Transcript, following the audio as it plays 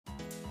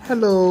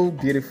Hello,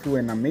 beautiful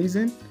and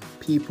amazing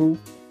people.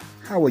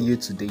 How are you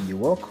today? You're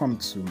welcome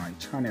to my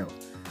channel.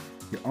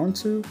 You're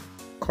onto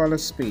Color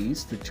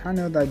Space, the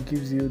channel that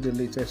gives you the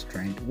latest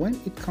trend when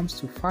it comes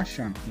to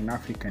fashion in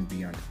Africa and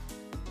beyond.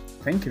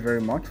 Thank you very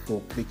much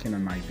for clicking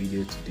on my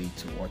video today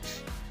to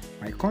watch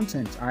my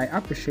content. I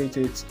appreciate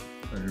it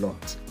a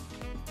lot.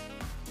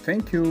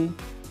 Thank you,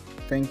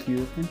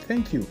 and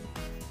thank you.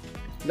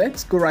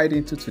 Let's go right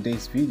into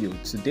today's video.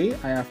 Today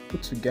I have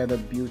put together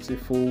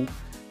beautiful,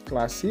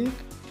 classic,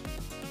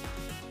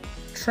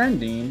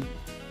 trending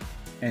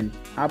and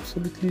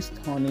absolutely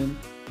stunning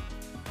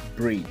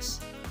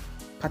braids.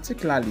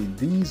 Particularly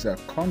these are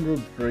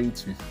cornrow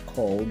braids with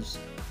curls.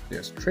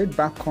 They're straight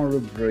back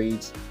cornrow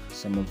braids.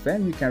 Some of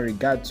them you can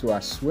regard to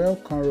as Swirl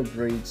cornrow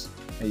braids,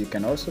 and you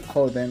can also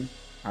call them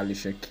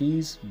Alicia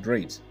Keys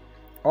braids.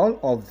 All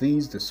of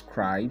these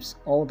describes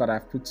all that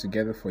I've put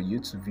together for you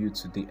to view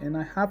today, and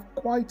I have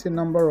quite a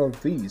number of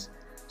these.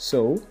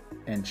 So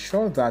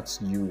ensure that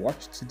you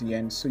watch to the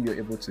end so you're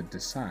able to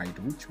decide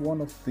which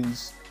one of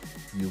these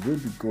you will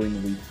be going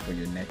with for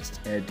your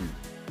next hairdo.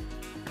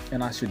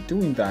 And as you're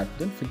doing that,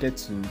 don't forget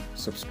to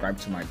subscribe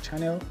to my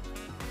channel,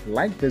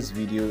 like this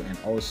video, and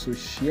also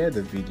share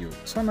the video.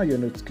 Turn on your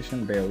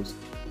notification bells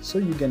so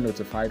you get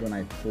notified when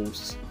I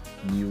post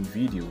new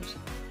videos.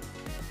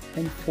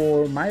 And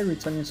for my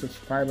returning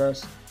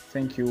subscribers,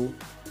 thank you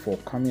for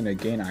coming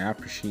again. I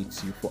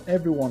appreciate you. For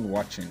everyone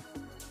watching,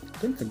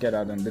 don't forget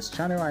that on this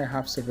channel I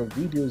have several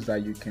videos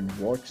that you can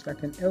watch that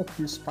can help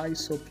you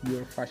spice up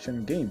your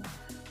fashion game.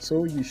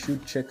 So you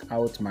should check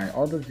out my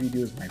other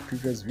videos, my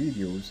previous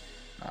videos,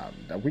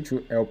 which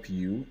will help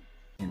you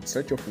in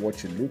search of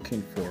what you're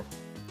looking for.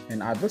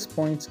 And at this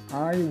point,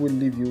 I will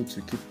leave you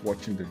to keep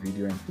watching the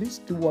video, and please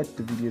do watch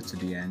the video to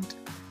the end,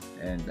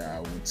 and I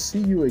will see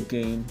you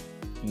again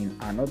in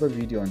another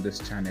video on this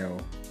channel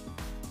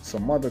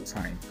some other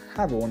time.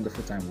 Have a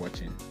wonderful time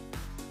watching.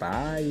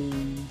 Bye.